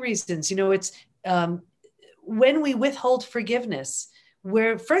a few reasons. It's when we withhold forgiveness,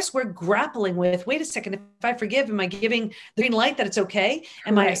 we're grappling with, wait a second, if I forgive, am I giving the green light that it's okay?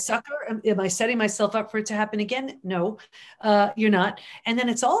 Am I a sucker? Am I setting myself up for it to happen again? No, you're not. And then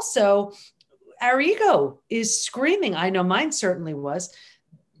it's also our ego is screaming. I know mine certainly was.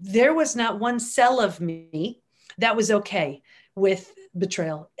 There was not one cell of me that was okay with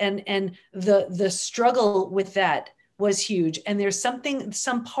betrayal. And the struggle with that was huge. And there's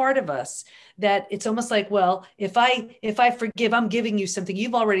some part of us that it's almost like, well, if I forgive, I'm giving you something.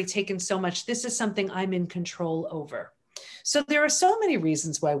 You've already taken so much. This is something I'm in control over. So there are so many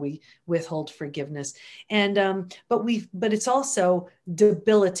reasons why we withhold forgiveness. And, but it's also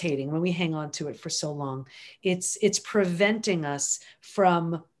debilitating when we hang on to it for so long. It's preventing us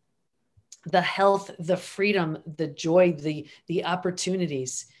from the health, the freedom, the joy, the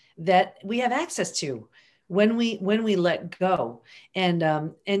opportunities that we have access to when we let go. And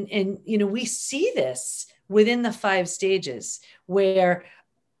we see this within the 5 stages where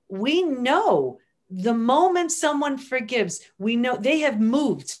we know the moment someone forgives, we know they have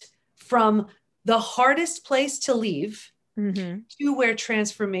moved from the hardest place to leave to where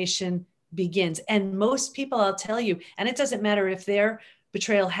transformation begins. And most people, I'll tell you, and it doesn't matter if their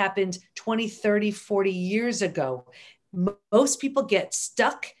betrayal happened 20, 30, 40 years ago, most people get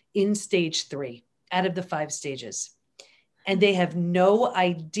stuck in stage 3 out of the 5 stages. And they have no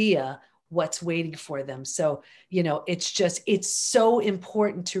idea what's waiting for them. So, it's so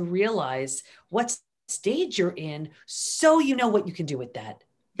important to realize what stage you're in so you know what you can do with that.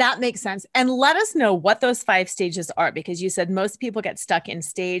 That makes sense. And let us know what those 5 stages are, because you said most people get stuck in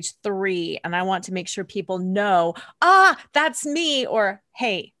stage 3. And I want to make sure people know, that's me, or,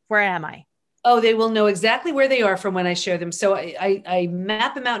 hey, where am I? Oh, they will know exactly where they are from when I share them. So I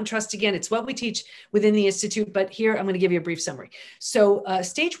map them out and trust again. It's what we teach within the Institute, but here I'm going to give you a brief summary. So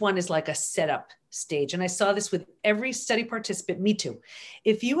stage 1 is like a setup stage. And I saw this with every study participant, me too.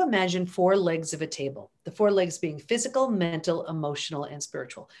 If you imagine 4 legs of a table, the 4 legs being physical, mental, emotional, and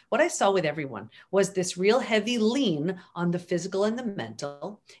spiritual, what I saw with everyone was this real heavy lean on the physical and the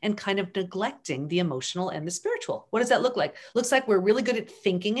mental and kind of neglecting the emotional and the spiritual. What does that look like? Looks like we're really good at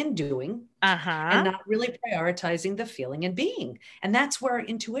thinking and doing and not really prioritizing the feeling and being. And that's where our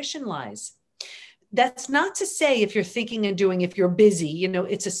intuition lies. That's not to say if you're thinking and doing, if you're busy,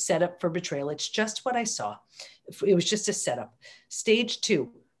 it's a setup for betrayal. It's just what I saw. It was just a setup. Stage 2,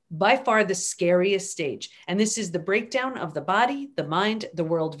 by far the scariest stage. And this is the breakdown of the body, the mind, the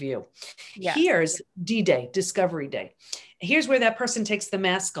worldview. Yes. Here's D-Day, Discovery Day. Here's where that person takes the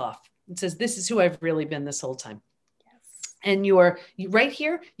mask off and says, this is who I've really been this whole time. Yes. And right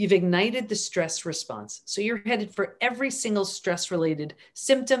here, you've ignited the stress response. So you're headed for every single stress related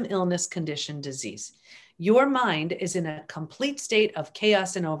symptom, illness, condition, disease. Your mind is in a complete state of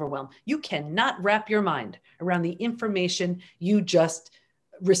chaos and overwhelm. You cannot wrap your mind around the information you just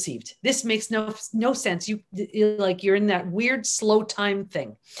received. This makes no sense. You're in that weird slow time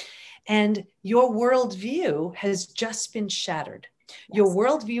thing. And your worldview has just been shattered. Yes. Your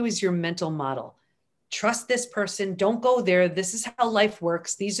worldview is your mental model. Trust this person. Don't go there. This is how life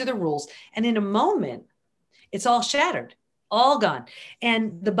works. These are the rules. And in a moment, it's all shattered, all gone.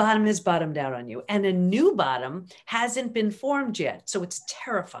 And the bottom is bottomed out on you. And a new bottom hasn't been formed yet. So it's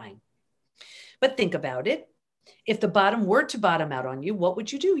terrifying. But think about it. If the bottom were to bottom out on you, what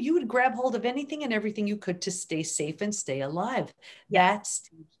would you do? You would grab hold of anything and everything you could to stay safe and stay alive. That's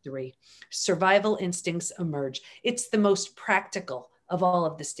stage 3. Survival instincts emerge. It's the most practical of all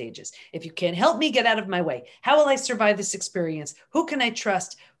of the stages. If you can't help me get out of my way, how will I survive this experience? Who can I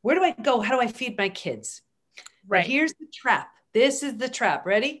trust? Where do I go? How do I feed my kids? Right. But here's the trap. This is the trap.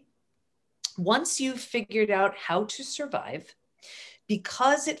 Ready? Once you've figured out how to survive,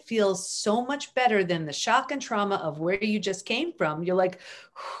 because it feels so much better than the shock and trauma of where you just came from, you're like,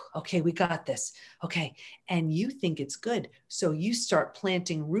 okay, we got this. Okay. And you think it's good. So you start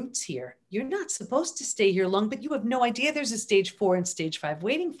planting roots here. You're not supposed to stay here long, but you have no idea there's a stage 4 and stage 5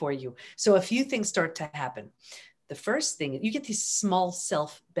 waiting for you. So a few things start to happen. The first thing, you get these small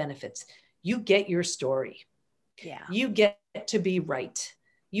self benefits. You get your story. Yeah. You get to be right.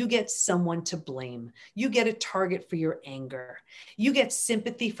 You get someone to blame. You get a target for your anger. You get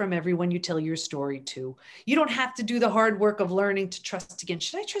sympathy from everyone you tell your story to. You don't have to do the hard work of learning to trust again.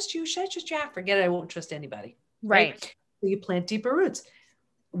 Should I trust you? Should I trust you? Forget it. I won't trust anybody. Right. So you plant deeper roots.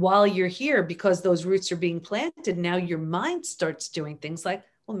 While you're here, because those roots are being planted, now your mind starts doing things like,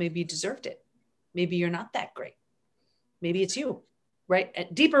 well, maybe you deserved it. Maybe you're not that great. Maybe it's you, right?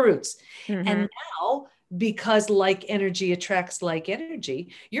 At deeper roots. Mm-hmm. And now, because like energy attracts like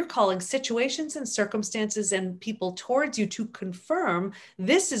energy, you're calling situations and circumstances and people towards you to confirm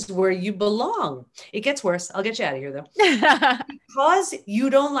this is where you belong. It gets worse. I'll get you out of here though. Because you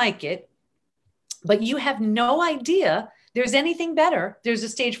don't like it, but you have no idea there's anything better. There's a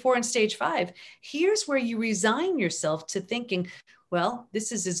stage 4 and stage 5. Here's where you resign yourself to thinking, well,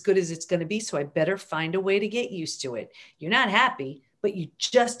 this is as good as it's going to be, so I better find a way to get used to it. You're not happy, but you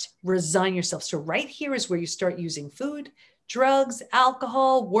just resign yourself. So right here is where you start using food, drugs,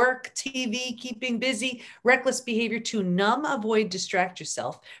 alcohol, work, TV, keeping busy, reckless behavior to numb, avoid, distract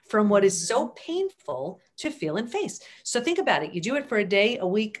yourself from what is so painful to feel and face. So think about it. You do it for a day, a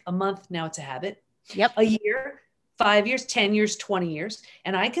week, a month. Now it's a habit. Yep. A year, 5 years, 10 years, 20 years.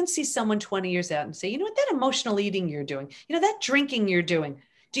 And I can see someone 20 years out and say, you know what, that emotional eating you're doing, you know, that drinking you're doing,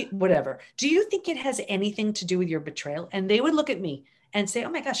 whatever. Do you think it has anything to do with your betrayal? And they would look at me and say, oh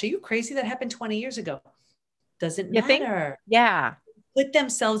my gosh, are you crazy? That happened 20 years ago. Doesn't matter. Think? Yeah. Put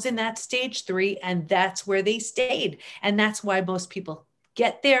themselves in that stage 3 and that's where they stayed. And that's why most people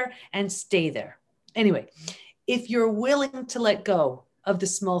get there and stay there. Anyway, if you're willing to let go of the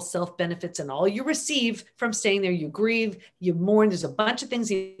small self benefits and all you receive from staying there, you grieve, you mourn, there's a bunch of things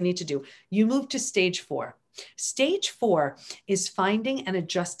you need to do. You move to stage 4. Stage 4 is finding and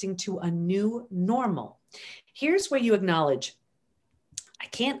adjusting to a new normal. Here's where you acknowledge, I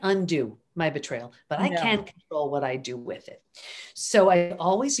can't undo my betrayal, but I can control what I do with it. So I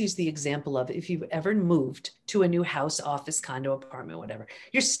always use the example of if you've ever moved to a new house, office, condo, apartment, whatever,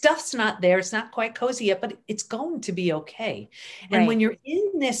 your stuff's not there. It's not quite cozy yet, but it's going to be okay. Right. And when you're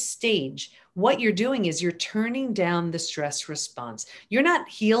in this stage, what you're doing is you're turning down the stress response. You're not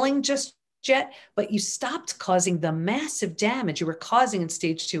healing just yet, but you stopped causing the massive damage you were causing in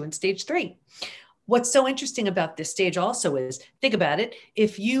stage 2 and stage 3. What's so interesting about this stage also is, think about it.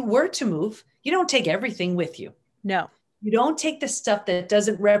 If you were to move, you don't take everything with you. No. You don't take the stuff that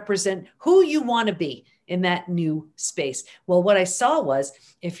doesn't represent who you want to be in that new space. Well, what I saw was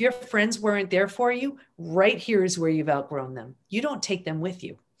if your friends weren't there for you, right here is where you've outgrown them. You don't take them with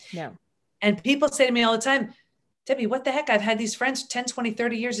you. No. And people say to me all the time, Debbie, what the heck? I've had these friends 10, 20,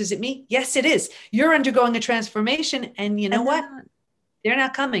 30 years. Is it me? Yes, it is. You're undergoing a transformation. And you know what? They're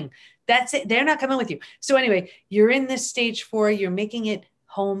not coming. That's it. They're not coming with you. So anyway, you're in this stage 4, you're making it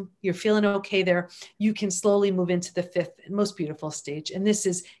home. You're feeling okay there. You can slowly move into the 5th and most beautiful stage. And this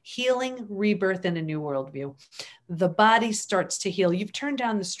is healing, rebirth, and a new worldview. The body starts to heal. You've turned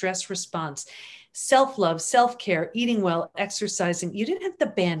down the stress response, self-love, self-care, eating well, exercising. You didn't have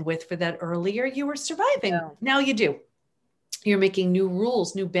the bandwidth for that earlier. You were surviving. No. Now you do. You're making new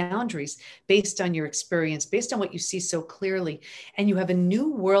rules, new boundaries based on your experience, based on what you see so clearly. And you have a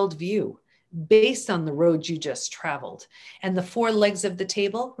new worldview based on the road you just traveled. And the four legs of the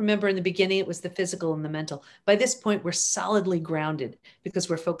table, remember in the beginning, it was the physical and the mental. By this point, we're solidly grounded because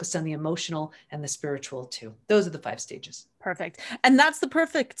we're focused on the emotional and the spiritual too. Those are the 5 stages. Perfect. And that's the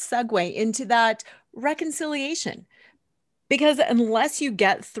perfect segue into that reconciliation. Because unless you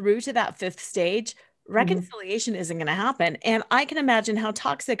get through to that 5th stage, reconciliation isn't going to happen. And I can imagine how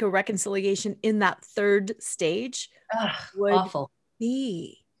toxic a reconciliation in that 3rd stage would awful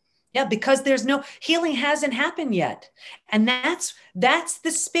be. Yeah, because there's no healing hasn't happened yet. And that's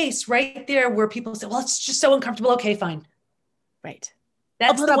the space right there where people say, well, it's just so uncomfortable. Okay, fine. Right.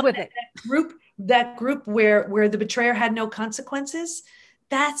 That's I'll put up with it. That group where the betrayer had no consequences.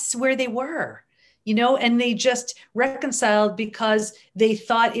 That's where they were, and they just reconciled because they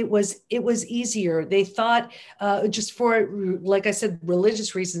thought it was easier. They thought just for, like I said,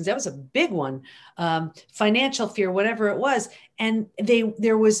 religious reasons, that was a big one, financial fear, whatever it was. And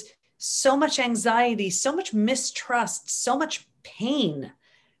there was so much anxiety, so much mistrust, so much pain,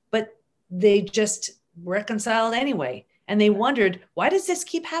 but they just reconciled anyway. And they wondered, why does this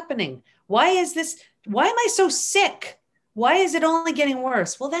keep happening? Why am I so sick? Why is it only getting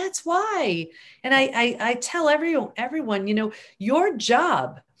worse? Well, that's why. And I tell everyone, your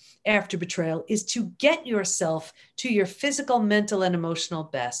job after betrayal is to get yourself to your physical, mental, and emotional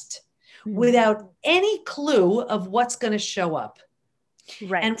best without any clue of what's going to show up.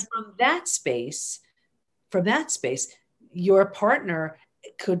 Right. And from that space, your partner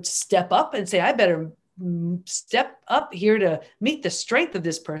could step up and say, I better step up here to meet the strength of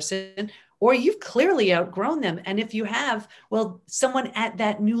this person, or you've clearly outgrown them. And if you have, well, someone at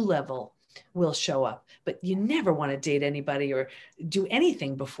that new level will show up. But you never want to date anybody or do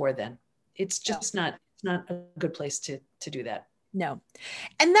anything before then. It's just not a good place to do that. No.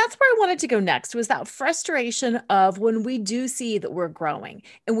 And that's where I wanted to go next, was that frustration of when we do see that we're growing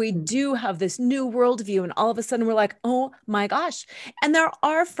and we do have this new worldview, and all of a sudden we're like, oh my gosh. And there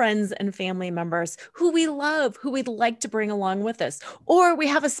are friends and family members who we love, who we'd like to bring along with us. Or we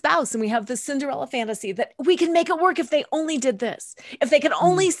have a spouse and we have the Cinderella fantasy that we can make it work if they only did this, if they could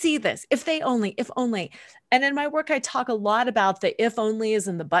only see this, if only. And in my work, I talk a lot about the if onlys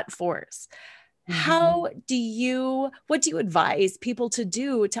and the but fors. What do you advise people to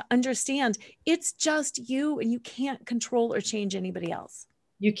do to understand it's just you and you can't control or change anybody else?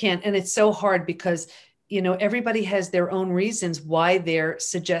 You can't. And it's so hard because, everybody has their own reasons why they're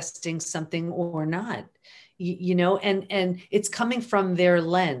suggesting something or not, and it's coming from their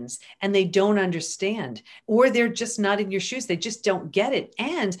lens and they don't understand, or they're just not in your shoes. They just don't get it.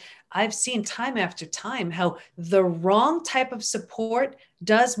 And I've seen time after time how the wrong type of support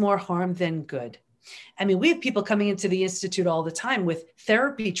does more harm than good. I mean, we have people coming into the Institute all the time with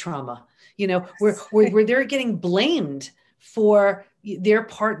therapy trauma, where they're getting blamed for their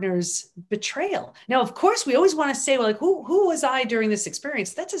partner's betrayal. Now, of course, we always want to say, well, like, who was I during this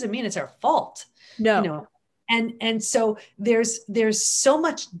experience? That doesn't mean it's our fault. No. And so there's so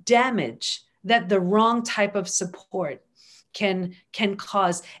much damage that the wrong type of support can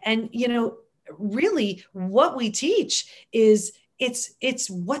cause. And, really what we teach is it's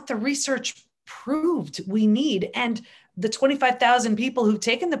what the research proved we need. And the 25,000 people who've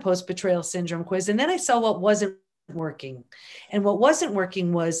taken the post-betrayal syndrome quiz. And then I saw what wasn't working. And what wasn't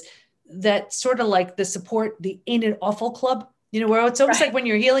working was that sort of like the support, the in and awful club, where it's almost like when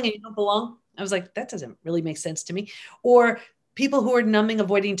you're healing and you don't belong. I was like, that doesn't really make sense to me. Or people who are numbing,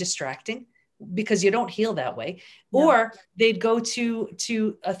 avoiding, distracting, because you don't heal that way. No. Or they'd go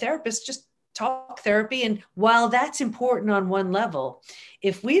to a therapist, just talk therapy. And while that's important on one level,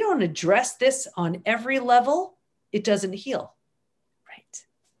 if we don't address this on every level, it doesn't heal.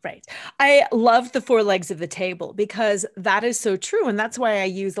 Right. I love the 4 legs of the table because that is so true. And that's why I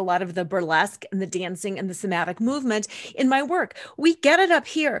use a lot of the burlesque and the dancing and the somatic movement in my work. We get it up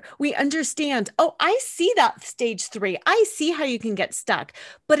here. We understand, oh, I see that stage 3. I see how you can get stuck.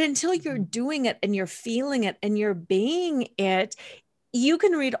 But until you're doing it and you're feeling it and you're being it, you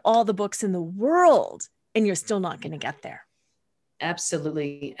can read all the books in the world and you're still not going to get there.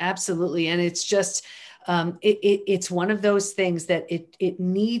 Absolutely. Absolutely. And it's just, it's one of those things that it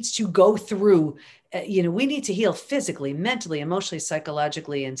needs to go through. We need to heal physically, mentally, emotionally,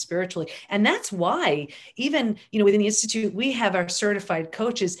 psychologically, and spiritually. And that's why even, within the Institute, we have our certified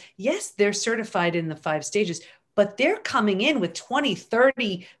coaches. Yes, they're certified in the 5 stages, but they're coming in with 20,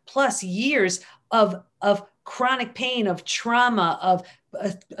 30 plus years of chronic pain, of trauma, of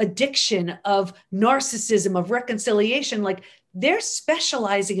addiction, of narcissism, of reconciliation. Like, they're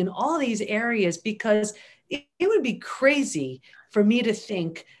specializing in all these areas because it would be crazy for me to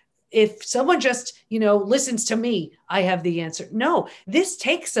think if someone just, listens to me, I have the answer. No, this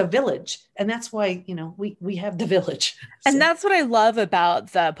takes a village. And that's why, we have the village. And that's what I love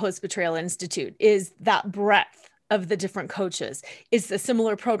about the Post-Betrayal Institute is that breadth of the different coaches. It's a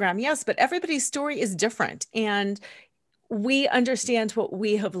similar program, yes, but everybody's story is different. And we understand what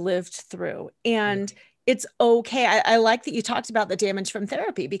we have lived through. And it's okay. I like that you talked about the damage from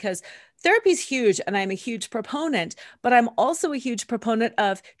therapy, because therapy is huge and I'm a huge proponent, but I'm also a huge proponent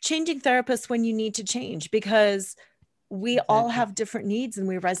of changing therapists when you need to change, because we all have different needs and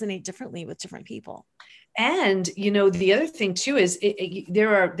we resonate differently with different people. And, the other thing too, is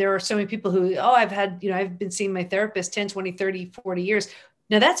there are so many people who, I've been seeing my therapist 10, 20, 30, 40 years.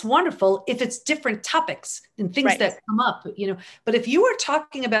 Now that's wonderful if it's different topics and things that come up, but if you are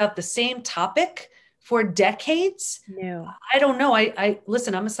talking about the same topic for decades, no, I don't know. I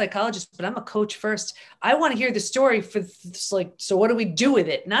listen, I'm a psychologist, but I'm a coach first. I want to hear the story so what do we do with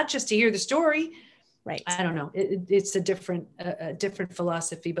it? Not just to hear the story. Right. I don't know. It's a different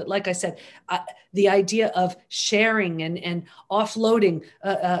philosophy, but like I said, the idea of sharing and offloading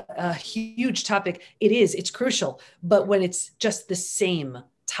a huge topic, it's crucial. But when it's just the same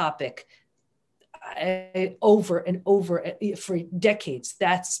topic over and over for decades,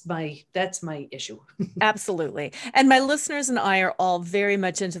 that's my issue. Absolutely. And my listeners and I are all very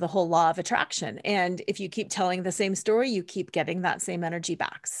much into the whole law of attraction. And if you keep telling the same story, you keep getting that same energy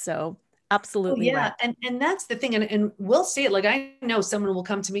back. So absolutely. Oh, yeah. Right. And that's the thing. And we'll see it. Like, I know someone will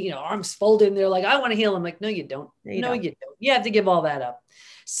come to me, arms folded, and they're like, I want to heal. I'm like, no, you don't. No, you don't. You have to give all that up.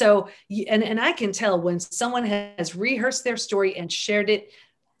 So, and I can tell when someone has rehearsed their story and shared it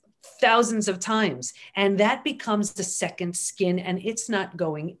thousands of times, and that becomes the second skin, and it's not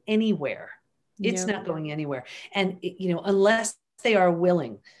going anywhere. It's not going anywhere. And, unless they are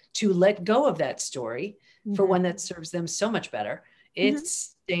willing to let go of that story for one that serves them so much better,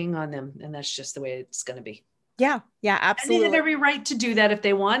 it's staying on them. And that's just the way it's going to be. Yeah. Yeah, absolutely. And they have every right to do that if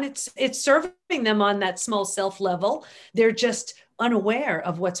they want. It's serving them on that small self level. They're just unaware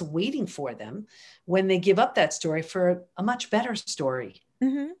of what's waiting for them when they give up that story for a much better story.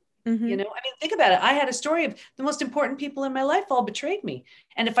 Think about it. I had a story of the most important people in my life all betrayed me.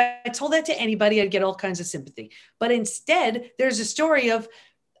 And if I told that to anybody, I'd get all kinds of sympathy. But instead, there's a story of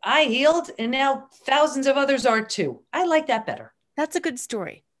I healed and now thousands of others are too. I like that better. That's a good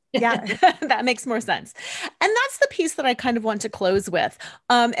story. Yeah, that makes more sense. And that's the piece that I kind of want to close with.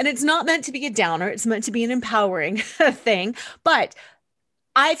 And it's not meant to be a downer. It's meant to be an empowering thing. But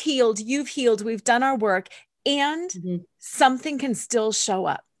I've healed, you've healed, we've done our work, and something can still show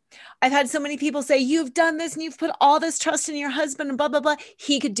up. I've had so many people say, you've done this and you've put all this trust in your husband and blah, blah, blah.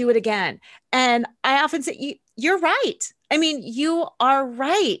 He could do it again. And I often say, you're right. I mean, you are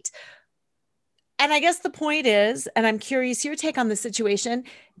right. And I guess the point is, and I'm curious your take on the situation,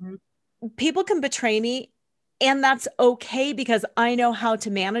 people can betray me, and that's okay because I know how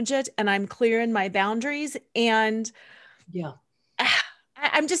to manage it and I'm clear in my boundaries. And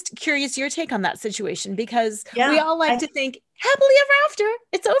I'm just curious your take on that situation, because we all like to think happily ever after.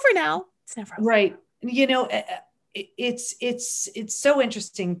 It's over now. It's never over. Right. It's so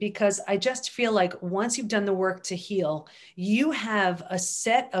interesting because I just feel like once you've done the work to heal, you have a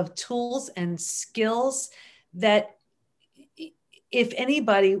set of tools and skills that if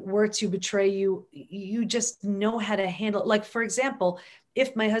anybody were to betray you, you just know how to handle it. Like, for example,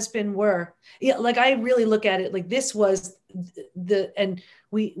 if my husband were, I really look at it like this was and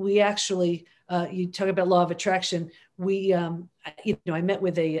we actually, you talk about law of attraction. I met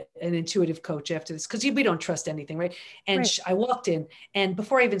with an intuitive coach after this because we don't trust anything, right? And I walked in, and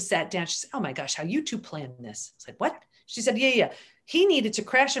before I even sat down, she said, "Oh my gosh, how you two planned this?" I was like, "What?" She said, "Yeah. He needed to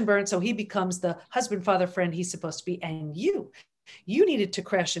crash and burn so he becomes the husband, father, friend he's supposed to be, and you needed to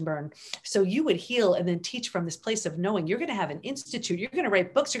crash and burn so you would heal and then teach from this place of knowing. You're going to have an institute. You're going to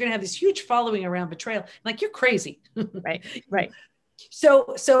write books. You're going to have this huge following around betrayal. Like, you're crazy." Right.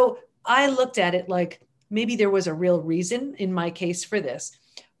 So I looked at it like maybe there was a real reason in my case for this,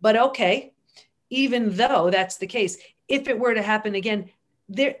 but okay, even though that's the case, if it were to happen again,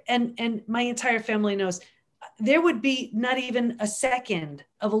 there, and my entire family knows, there would be not even a second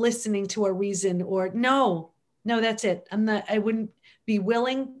of listening to a reason or no, that's it. I wouldn't be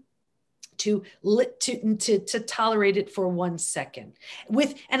willing to tolerate it for 1 second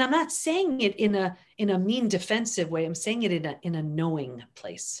and I'm not saying it in a mean defensive way. I'm saying it in a knowing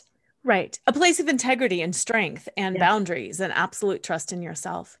place. Right. A place of integrity and strength and boundaries and absolute trust in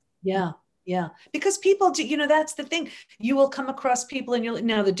yourself. Yeah. Yeah. Because people do, that's the thing. You will come across people and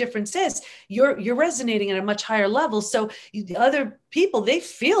now the difference is you're resonating at a much higher level. So the other people, they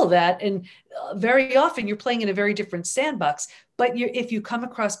feel that. And very often you're playing in a very different sandbox. But if you come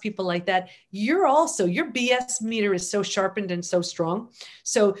across people like that, your BS meter is so sharpened and so strong.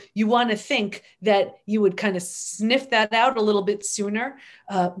 So you want to think that you would kind of sniff that out a little bit sooner.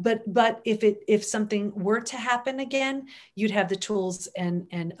 But if something were to happen again, you'd have the tools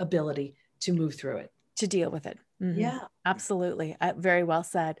and ability to move through it. To deal with it. Mm-hmm. Yeah, absolutely. Very well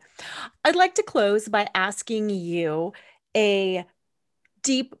said. I'd like to close by asking you a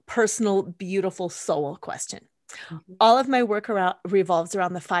deep, personal, beautiful soul question. Mm-hmm. All of my work revolves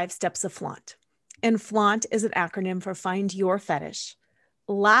around the 5 steps of flaunt. And flaunt is an acronym for find your fetish,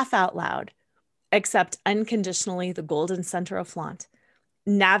 laugh out loud, accept unconditionally the golden center of flaunt,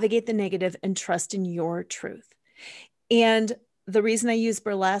 navigate the negative, and trust in your truth. And the reason I use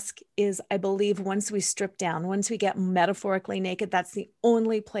burlesque is I believe once we strip down, once we get metaphorically naked, that's the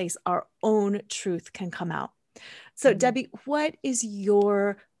only place our own truth can come out. So, Debbie, what is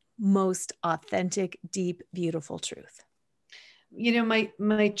your most authentic, deep, beautiful truth?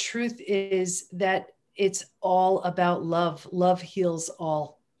 My truth is that it's all about love. Love heals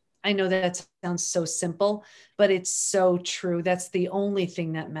all. I know that sounds so simple, but it's so true. That's the only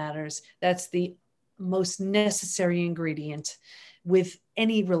thing that matters. That's the most necessary ingredient with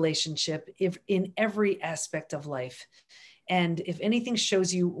any relationship, if in every aspect of life. And if anything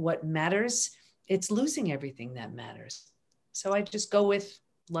shows you what matters, it's losing everything that matters. So I just go with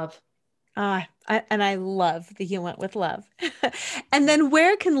love. And I love that you went with love. And then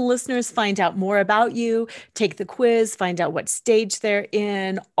where can listeners find out more about you, take the quiz, find out what stage they're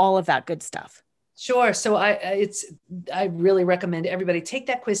in, all of that good stuff? Sure. So I really recommend everybody take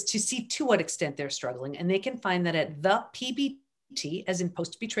that quiz to see to what extent they're struggling. And they can find that at the PBT, as in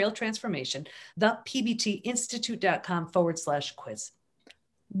post-betrayal transformation, thepbtinstitute.com/quiz.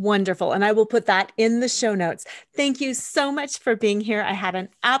 Wonderful. And I will put that in the show notes. Thank you so much for being here. I had an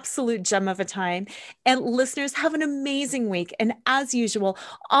absolute gem of a time. And listeners, have an amazing week. And as usual,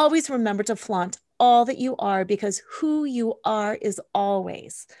 always remember to flaunt all that you are, because who you are is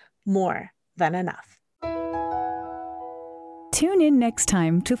always more than enough. Tune in next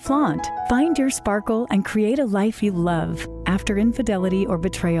time to Flaunt. Find your sparkle and create a life you love after infidelity or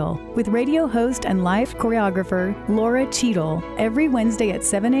betrayal with radio host and live choreographer Laura Cheadle every Wednesday at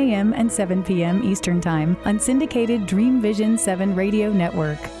 7 a.m. and 7 p.m. Eastern Time on syndicated Dream Vision 7 radio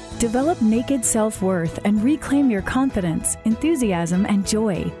network. Develop naked self-worth and reclaim your confidence, enthusiasm, and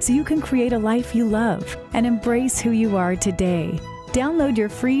joy so you can create a life you love and embrace who you are today. Download your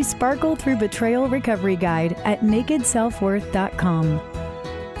free Sparkle Through Betrayal Recovery Guide at nakedselfworth.com.